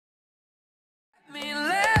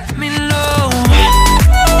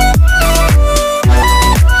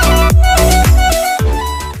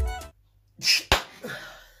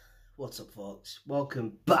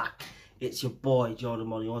welcome back. It's your boy Jordan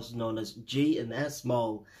Molly, also known as G and S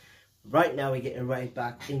Mole. Right now we're getting right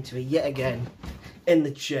back into it yet again in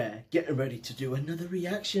the chair, getting ready to do another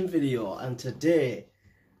reaction video, and today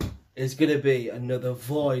is going to be another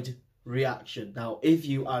Void reaction. Now if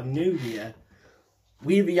you are new here,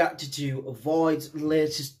 we reacted to Void's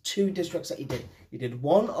latest two diss tracks that he did. He did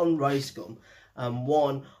one on Rice Gum and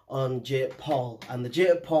one on Jake Paul, and the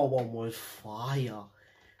Jake Paul one was fire.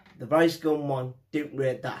 The Rice Gum one didn't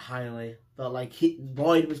rate that highly. Felt like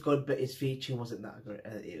Void was good, but his feature wasn't that great.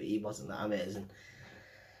 He wasn't that amazing.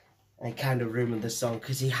 And it kind of ruined the song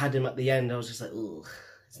because he had him at the end. I was just like, ugh,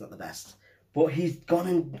 it's not the best. But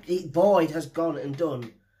Void has gone and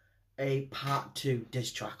done a part 2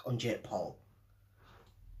 diss track on Jake Paul.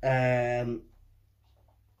 Yeah.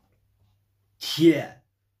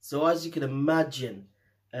 So as you can imagine,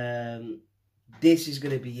 this is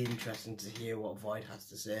going to be interesting to hear what Void has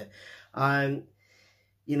to say.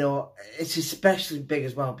 You know, it's especially big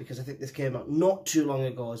as well because I think this came out not too long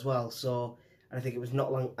ago as well. So, and I think it was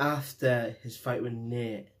not long after his fight with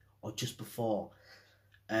Nate, or just before.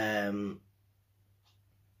 Yeah,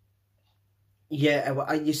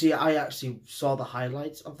 you see, I actually saw the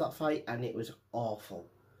highlights of that fight and it was awful.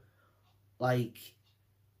 Like,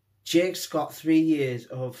 Jake's got 3 years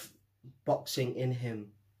of boxing in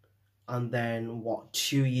him. And then,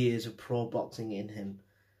 2 years of pro boxing in him.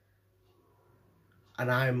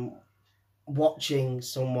 And I'm watching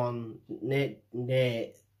someone,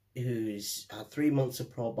 Nate, who's had 3 months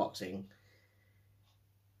of pro boxing,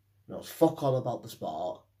 knows fuck all about the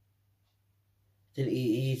sport.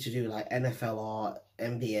 He used to do like NFL or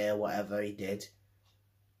NBA or whatever he did.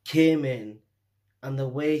 Came in, and the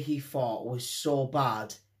way he fought was so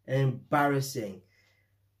bad and embarrassing.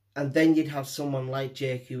 And then you'd have someone like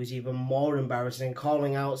Jake who was even more embarrassing,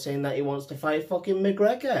 calling out saying that he wants to fight fucking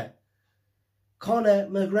McGregor. Conor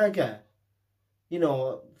McGregor. You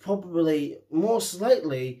know, probably, most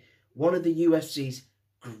likely, one of the UFC's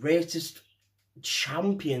greatest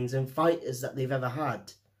champions and fighters that they've ever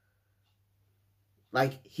had.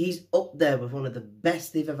 Like, he's up there with one of the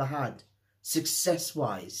best they've ever had,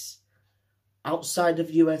 success-wise. Outside of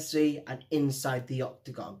UFC and inside the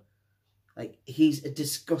octagon. Like, he's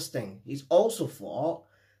disgusting. He's also fought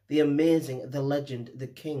the amazing, the legend, the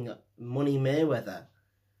king, Money Mayweather.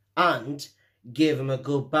 And gave him a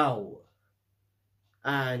good bout.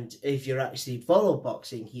 And if you actually follow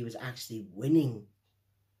boxing, he was actually winning.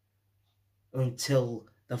 Until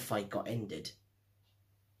the fight got ended.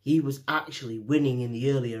 He was actually winning in the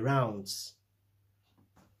earlier rounds.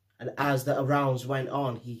 And as the rounds went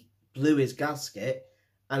on, he blew his gasket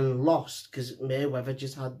and lost because Mayweather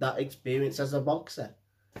just had that experience as a boxer.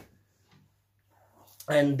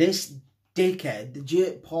 And this dickhead,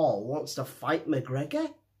 Jake Paul, wants to fight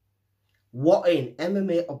McGregor? What in?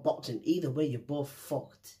 MMA or boxing? Either way, you're both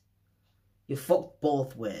fucked. You're fucked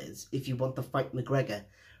both ways if you want to fight McGregor.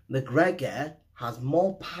 McGregor has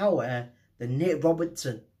more power than Nate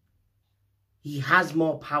Robinson. He has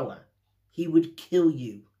more power. He would kill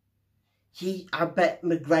you. I bet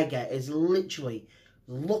McGregor is literally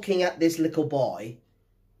looking at this little boy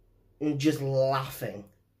and just laughing.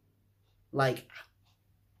 Like,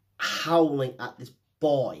 howling at this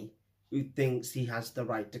boy who thinks he has the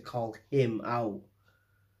right to call him out.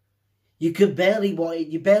 You barely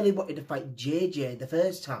wanted to fight JJ the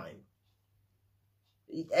first time.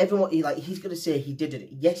 Everyone, he's going to say he did it.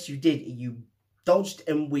 Yes, you did. You dodged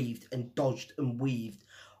and weaved and dodged and weaved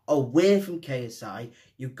away from KSI.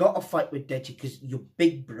 You got a fight with Deji because your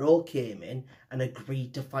big bro came in and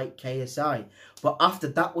agreed to fight KSI. But after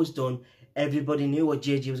that was done, everybody knew what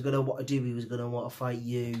JJ was going to want to do. He was going to want to fight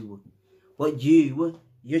you. But you,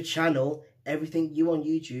 your channel, everything you on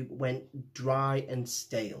YouTube went dry and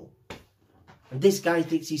stale. And this guy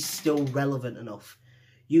thinks he's still relevant enough.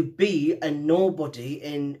 You be a nobody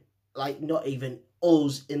in, like, not even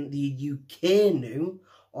us in the UK knew,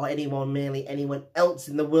 or anyone else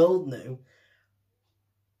in the world knew.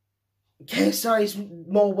 KSI is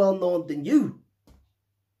more well known than you.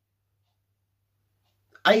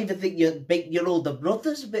 I even think your older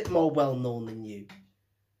brother's a bit more well known than you.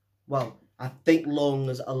 Well, I think Long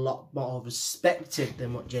is a lot more respected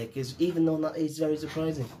than what Jake is, even though that is very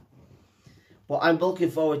surprising. But I'm looking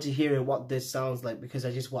forward to hearing what this sounds like because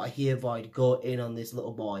I just want to hear Void go in on this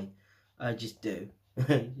little boy. I just do.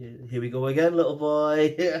 Here we go again, little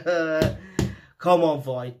boy. Come on,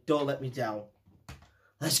 Void. Don't let me down.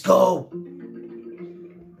 Let's go.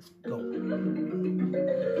 Let's go.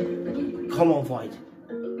 Come on, Void.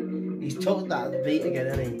 He's told that beat again,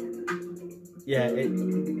 hasn't he? Yeah,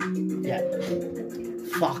 yeah.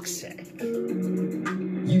 Fuck's sake.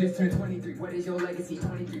 You just turned 23. What is is your legacy?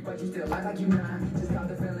 23, but you still act like you 9. Just got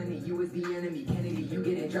the felony, you was the enemy. Kennedy, you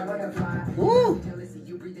getting dropped like a fly. Woo! Jealousy,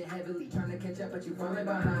 you breathing heavily, trying to catch up, but you falling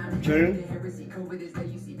behind. True. The heresy, COVID is that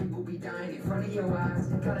you see people be dying in front of your eyes.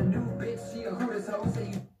 Got a new bitch, she a Hooters hoe,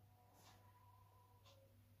 say you.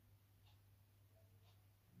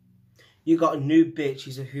 You got a new bitch,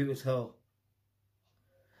 she's a Hooters hoe.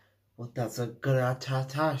 Well, that's a good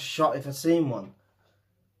shot if I seen one.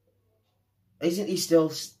 Isn't he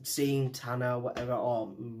still seeing Tana, whatever,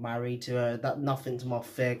 or married to her? That nothing's more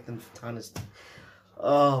fake than Tana's.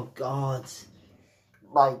 Oh God!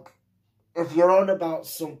 Like, if you're on about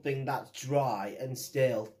something that's dry and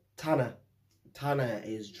still, Tana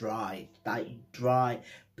is dry. Like dry,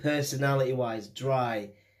 personality-wise,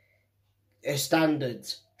 dry. Her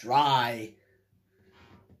standards, dry.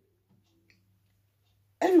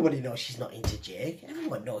 Everybody knows she's not into Jake.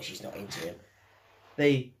 Everyone knows she's not into him.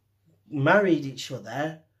 They married each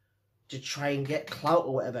other to try and get clout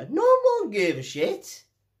or whatever. No one gave a shit.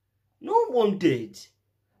 No one did.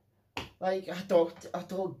 Like, I don't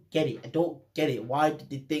get it. I don't get it. Why did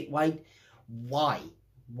they think? Why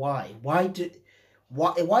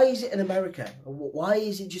is it in America? Why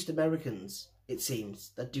is it just Americans? It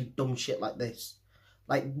seems that do dumb shit like this,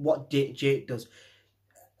 like what Jake does.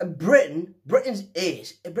 Britain's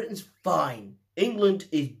fine. England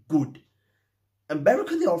is good.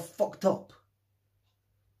 America, they're all fucked up.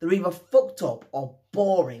 They're either fucked up or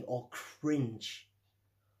boring or cringe.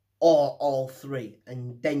 Or all three.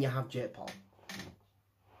 And then you have Jake Paul.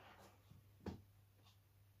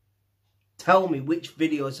 Tell me which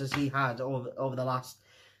videos has he had over the last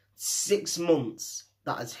 6 months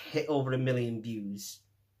that has hit over 1 million views.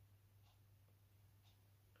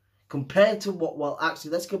 Compared to what, well,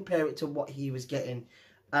 actually, let's compare it to what he was getting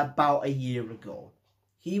about a year ago.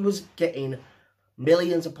 He was getting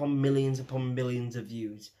millions upon millions upon millions of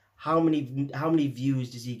views. How many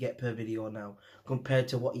views does he get per video now compared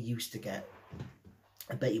to what he used to get?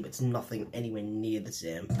 I bet you it's nothing anywhere near the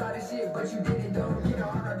same. Started shit, but you didn't though. You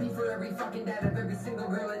know, RIP for every fucking dad of every single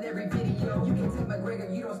girl in every video. You can't take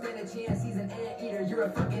McGregor, you don't stand a chance. He's an anteater, you're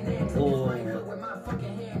a fucking ant. Oh. With my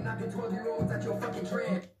fucking hand, knocking 12-year-olds at your fucking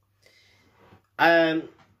tram.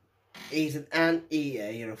 He's an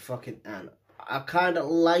anteater, you're a fucking ant. I kind of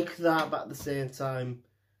like that, but at the same time,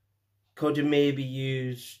 could have maybe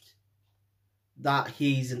used that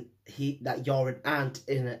that you're an ant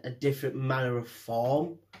in a different manner of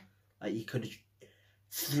form. Like you could have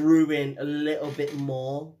threw in a little bit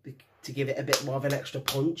more to give it a bit more of an extra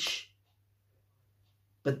punch.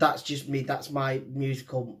 But that's just me. That's my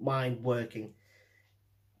musical mind working.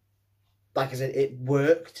 Like I said, it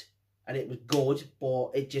worked and it was good,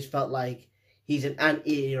 but it just felt like he's an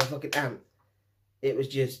anteater, you're a fucking ant. It was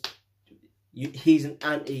just, he's an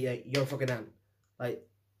anteater, you're a fucking ant. Like,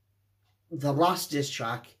 the last diss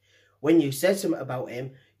track, when you said something about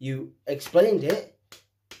him, you explained it,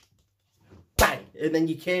 bang, and then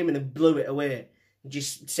you came in and blew it away. And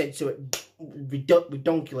just said something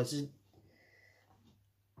ridiculous.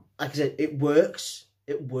 Like I said, it works,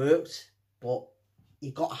 it worked, but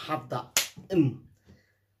you got to have that.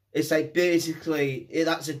 It's like basically,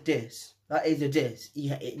 that's a diss. That is a diss.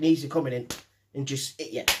 Yeah, it needs to come in and just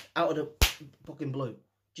hit you out of the fucking blue.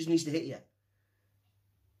 Just needs to hit you.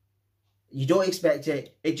 You don't expect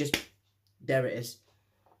it. It just, there it is.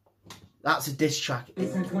 That's a diss track.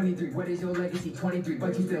 Listen, 23, what is your legacy? 23,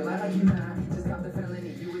 but you still like you now. Just got the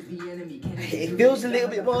felony, you was the enemy. It feels a little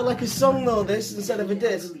bit more like a song though, this, instead of a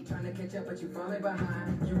diss. Trying to catch up, but you falling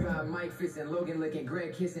behind. You got Mike Fist and Logan licking,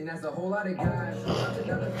 Greg kissing, that's a whole lot of guys. Dropped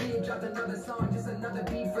another feed, dropped another song, just another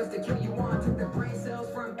beat for us to kill you on. Took the brain cells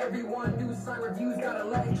from everyone. News sign reviews, got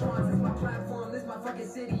electrons. This my platform, this my fucking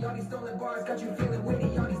city. All these stolen bars got you feeling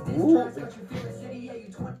witty. All these diss tracks got you feeling shitty. Yeah,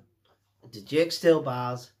 you 20. Did Jake steal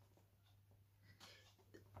bars?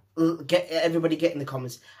 Everybody get in the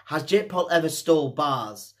comments. Has Jake Paul ever stole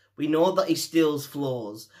bars? We know that he steals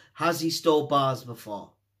floors. Has he stole bars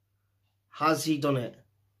before? Has he done it?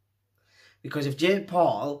 Because if Jake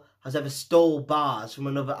Paul has ever stole bars from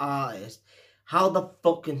another artist, how the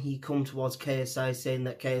fuck can he come towards KSI saying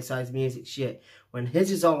that KSI's music shit when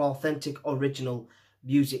his is all authentic, original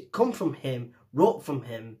music, come from him, wrote from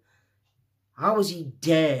him? How has he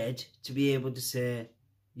dared to be able to say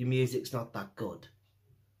your music's not that good?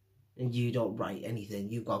 And you don't write anything,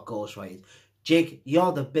 you've got ghostwriters. Jake,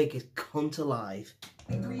 you're the biggest cunt alive.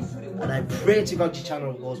 And I pray to God your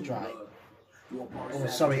channel goes dry. Oh,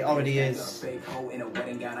 sorry, it already is.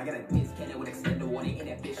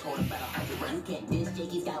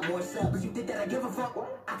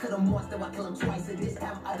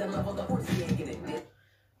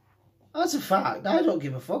 That's a fact. I don't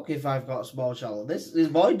give a fuck if I've got a small channel. This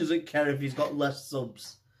boy doesn't care if he's got less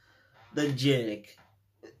subs than Jake.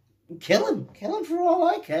 Kill him for all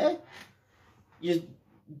I care.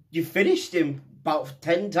 You finished him about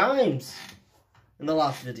 10 times in the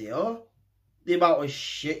last video. The amount of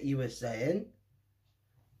shit you were saying.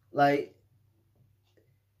 Like,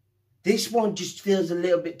 this one just feels a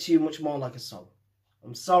little bit too much more like a song.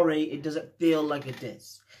 I'm sorry, it doesn't feel like a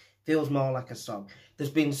diss. It feels more like a song. There's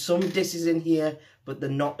been some disses in here, but they're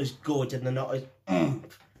not as good and they're not as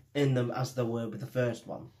in them as they were with the first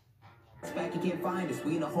one. Back, you can't find us.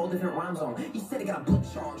 We in a whole different rhyme zone. You said it got a blood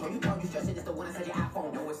charge, or you thought you stressing it's the one I said your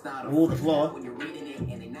iPhone. No, it's not. All the floor. When you're reading it,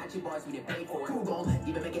 and they not your bars, we didn't pay for it. Too long,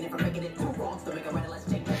 you've been making it for making it too wrong. Still make it right, let's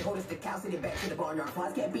check. Hold us the cow, sit it back to the barnyard.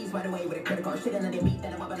 Flies can't beats right away with a credit card. Shit, and then they beat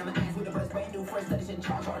that I'm up and I'm ass with the first brand new first edition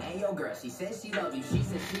charge on. Hey, yo, girl, she says she love you. She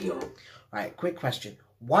says she yo. Right, quick question.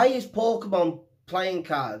 Why is Pokemon playing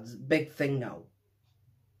cards a big thing now?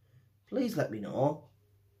 Please let me know.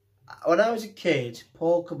 When I was a kid,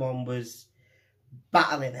 Pokemon was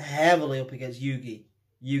battling heavily up against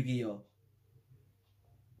Yu-Gi-Oh!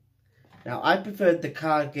 Now, I preferred the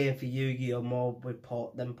card game for Yu-Gi-Oh! More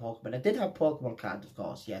than Pokemon. I did have Pokemon cards, of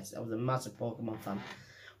course, yes. I was a massive Pokemon fan.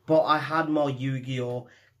 But I had more Yu-Gi-Oh!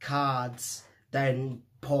 Cards than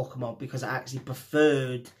Pokemon because I actually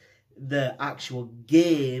preferred the actual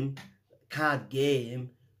game, card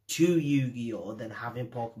game, to Yu-Gi-Oh! Than having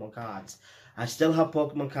Pokemon cards. I still have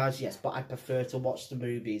Pokemon cards, yes, but I prefer to watch the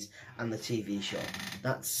movies and the TV show.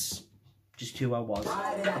 That's just who I was.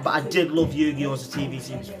 But I did love Yu-Gi-Oh! As a TV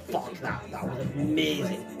series. Fuck that. That was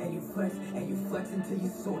amazing.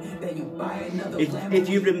 If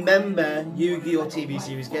you remember Yu-Gi-Oh! TV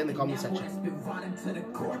series, get in the comment section.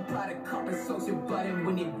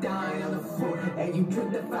 And you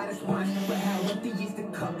drink the finest wine, but how empty is the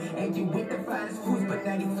cup? And you eat the finest foods, but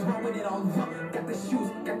now you throwing it all up. Got the shoes,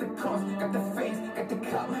 got the cars, got the fans, got the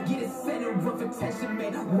cup. Get it center of attention,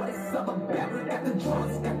 man. What it's all about. Got the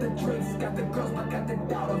drugs, got the drinks, got the girls, but got the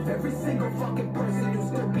doubt of every single fucking person who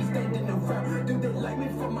still be standing around. Do they like me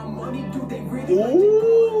for my money? Do they really like me?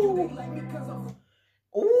 Do they like me cause I'm...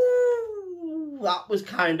 Ooh, that was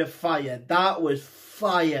kind of fire. That was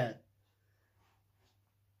fire.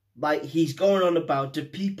 Like, he's going on about, do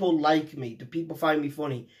people like me? Do people find me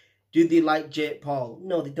funny? Do they like Jake Paul?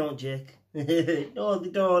 No, they don't, Jake. No, they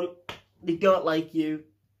don't. They don't like you.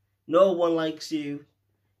 No one likes you.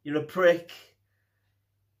 You're a prick.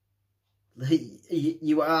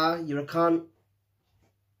 You are. You're a cunt.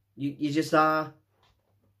 You just are.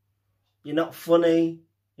 You're not funny.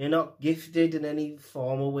 You're not gifted in any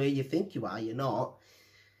formal way. You think you are. You're not.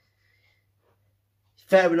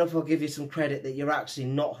 Fair enough, I'll give you some credit that you're actually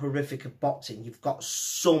not horrific at boxing. You've got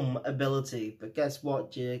some ability. But guess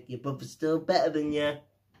what, Jake? Your brother's still better than you.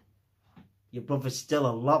 Your brother's still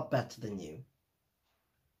a lot better than you.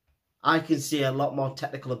 I can see a lot more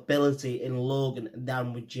technical ability in Logan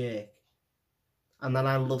than with Jake. And then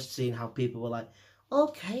I love seeing how people were like,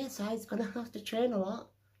 okay, so he's going to have to train a lot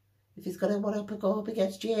if he's going to want to go up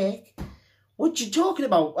against Jake. What you talking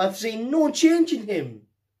about? I've seen no change in him.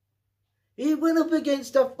 He went up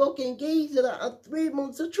against a fucking geezer that had 3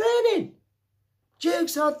 months of training.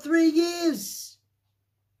 Jake's had 3 years.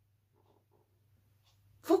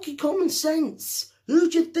 Fucking common sense. Who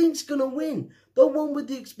do you think's gonna win? The one with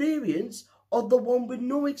the experience or the one with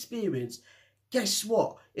no experience? Guess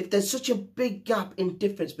what? If there's such a big gap in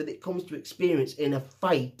difference when it comes to experience in a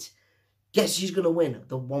fight, guess who's gonna win?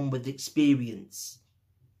 The one with experience.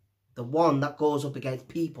 The one that goes up against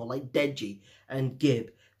people like Deji and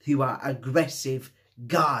Gib, who are aggressive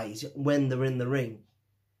guys when they're in the ring.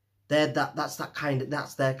 That's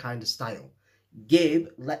their kind of style.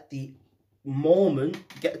 Gib let the moment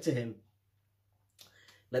get to him.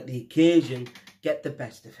 Let the occasion get the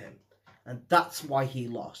best of him. And that's why he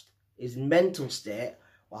lost. His mental state,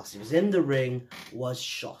 whilst he was in the ring, was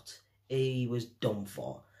shot. He was done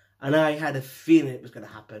for. And I had a feeling it was going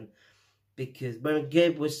to happen. Because when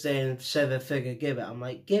Gib was saying 7-figure Gib, I'm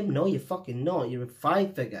like, Gib, no, you're fucking not. You're a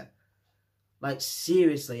 5-figure. Like,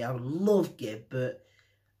 seriously, I love Gib, but...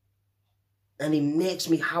 And he makes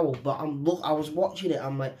me howl, but I was watching it,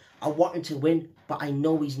 I'm like, I want him to win, but I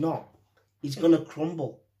know he's not. He's going to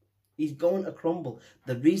crumble. He's going to crumble.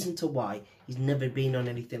 The reason to why, he's never been on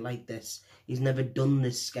anything like this. He's never done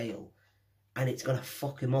this scale. And it's going to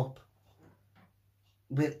fuck him up.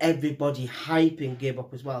 With everybody hyping Gib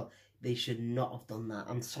up as well. They should not have done that.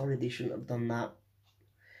 I'm sorry they shouldn't have done that.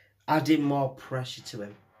 Adding more pressure to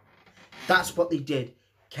him. That's what they did.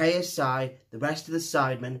 KSI, the rest of the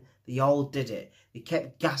sidemen, they all did it. They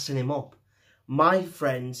kept gassing him up. My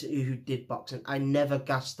friends who did boxing, I never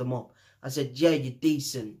gassed them up. I said, yeah, you're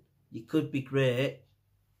decent. You could be great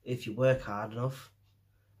if you work hard enough.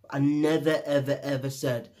 I never, ever, ever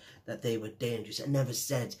said that they were dangerous. I never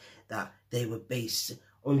said that they were beasts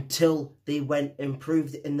until they went and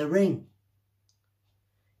proved it in the ring.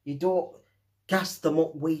 You don't gas them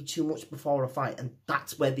up way too much before a fight, and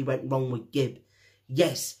that's where they went wrong with Gib.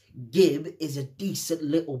 Yes, Gib is a decent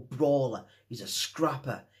little brawler. He's a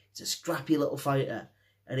scrapper. He's a scrappy little fighter,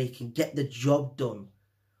 and he can get the job done.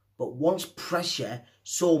 But once pressure,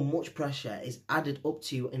 so much pressure is added up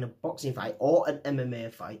to you in a boxing fight or an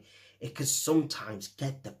MMA fight, it can sometimes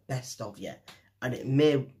get the best of you, and it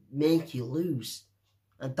may make you lose.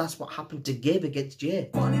 And that's what happened to Gib against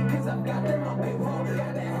Jay. Funny cause I've got them up big roll,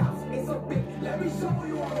 got that house, it's so big, let me show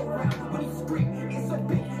you all around. When you scream, it's so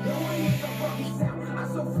big, no one hears the fucking sound. I'm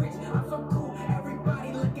so rich, I'm so cool,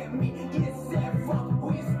 everybody look at me, get sad fuck,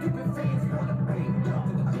 who your stupid fans wanna bring up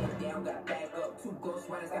to the bed down, gotta back up, 2 ghost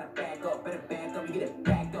riders gotta back up, better back up, you get it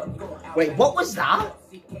backed up, go out. Wait, what was that?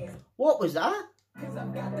 What was that? Cause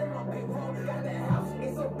I've got them up big roll, got that house,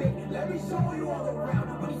 it's so big, let me show you all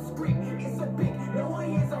around. When you scream, it's so big, no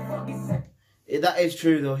one hears the fucking sound. That is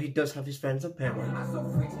true though, he does have his friends up here. I'm so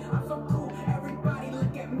rich, I'm so cool, everybody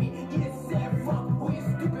look at me, get sad fuck, who your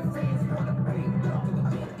stupid fans wanna bring up to the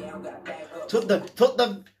bed down, gotta back up. Took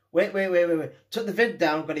the wait. Took the vid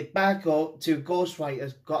down, got it back up to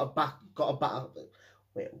Ghostwriters, got a back.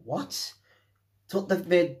 Wait, what? Took the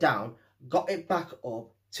vid down, got it back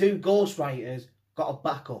up to Ghostwriters, got a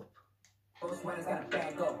back up. Ghostwriters gotta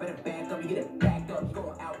back up, better back up, you get it backed up, you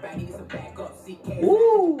go out back, you get some back up, CK.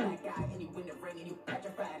 Ooh. Black guy, and you win the ring, and you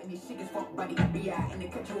petrified, and you shit is fucked by the FBI, and they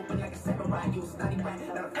cut you open like a samurai, you a snotty rat,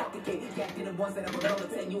 not a fucking kid, yeah, they're the ones that ever roll the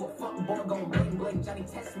 10, you a fucking boy, gon' bling bling, Johnny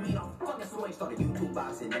test me, no fucking swing, started YouTube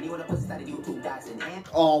boxing, and you wanna put started YouTube boxing, and...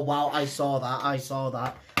 Oh wow, I saw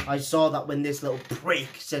that when this little prick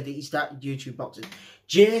said that he started YouTube boxing.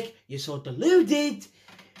 Jake, you're so deluded.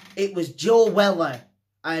 It was Joe Weller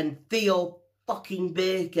and Theo fucking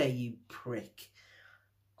Baker, you prick.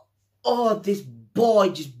 Oh, this boy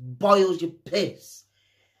just boils your piss.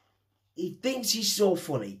 He thinks he's so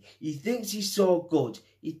funny. He thinks he's so good.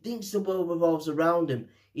 He thinks the world revolves around him.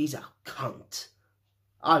 He's a cunt.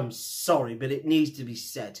 I'm sorry, but it needs to be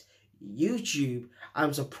said. YouTube,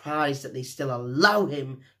 I'm surprised that they still allow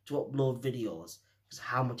him to upload videos. Because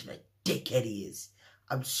how much of a dickhead he is.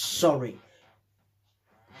 I'm sorry.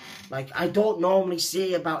 Like, I don't normally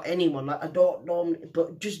say about anyone. Like, I don't normally...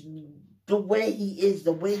 But just the way he is,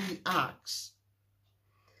 the way he acts.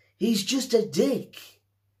 He's just a dick.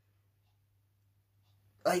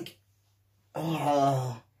 Like...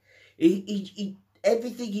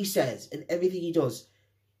 everything he says and everything he does...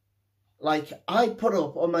 Like, I put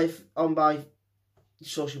up on my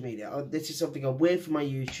social media, this is something away from my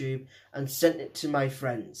YouTube, and sent it to my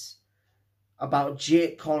friends. About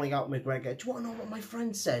Jake calling out McGregor. Do you want to know what my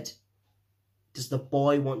friend said? Does the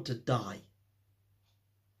boy want to die?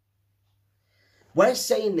 We're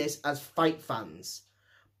saying this as fight fans,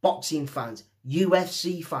 boxing fans,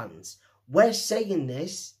 UFC fans. We're saying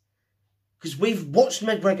this because we've watched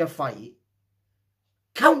McGregor fight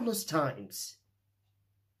countless times.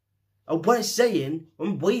 And we're saying,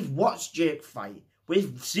 when we've watched Jake fight,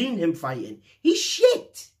 we've seen him fighting, he's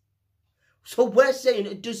shit. So we're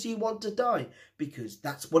saying, does he want to die? Because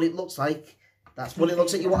that's what it looks like. That's what it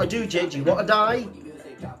looks like you want to do, Jake. Do you want to die?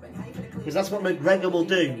 Because that's what McGregor will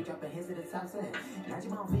do.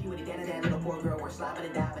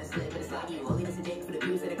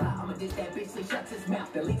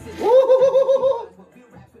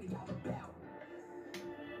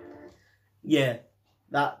 Yeah,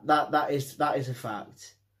 that is a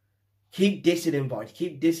fact. Keep dissing him, boy.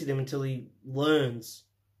 Keep dissing him until he learns.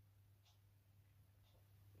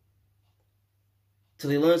 Till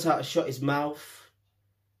he learns how to shut his mouth.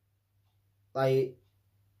 Like,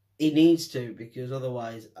 he needs to, because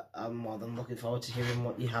otherwise I'm more than looking forward to hearing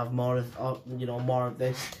what you have more of, more of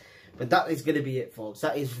this. But that is going to be it, folks.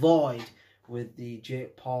 That is Void with the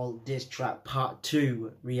Jake Paul diss track part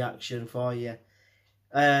 2 reaction for you.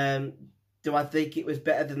 Do I think it was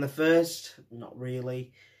better than the first? Not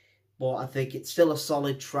really. But I think it's still a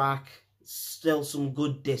solid track. Still some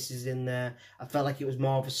good disses in there. I felt like it was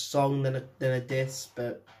more of a song than a diss,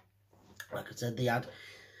 but like I said, he had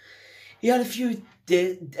a few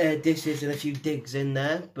disses and a few digs in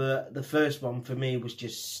there, but the first one for me was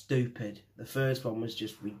just stupid. The first one was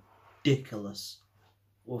just ridiculous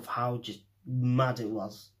with how just mad it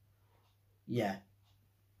was. Yeah,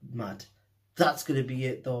 mad. That's going to be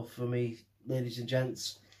it though for me, ladies and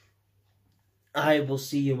gents. I will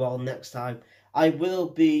see you all next time. I will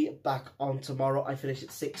be back on tomorrow. I finish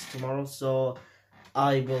at 6 tomorrow, so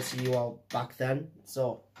I will see you all back then.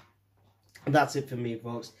 So that's it for me,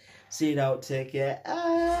 folks. See you now. Take care.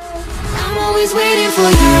 I'm always waiting for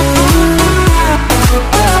you.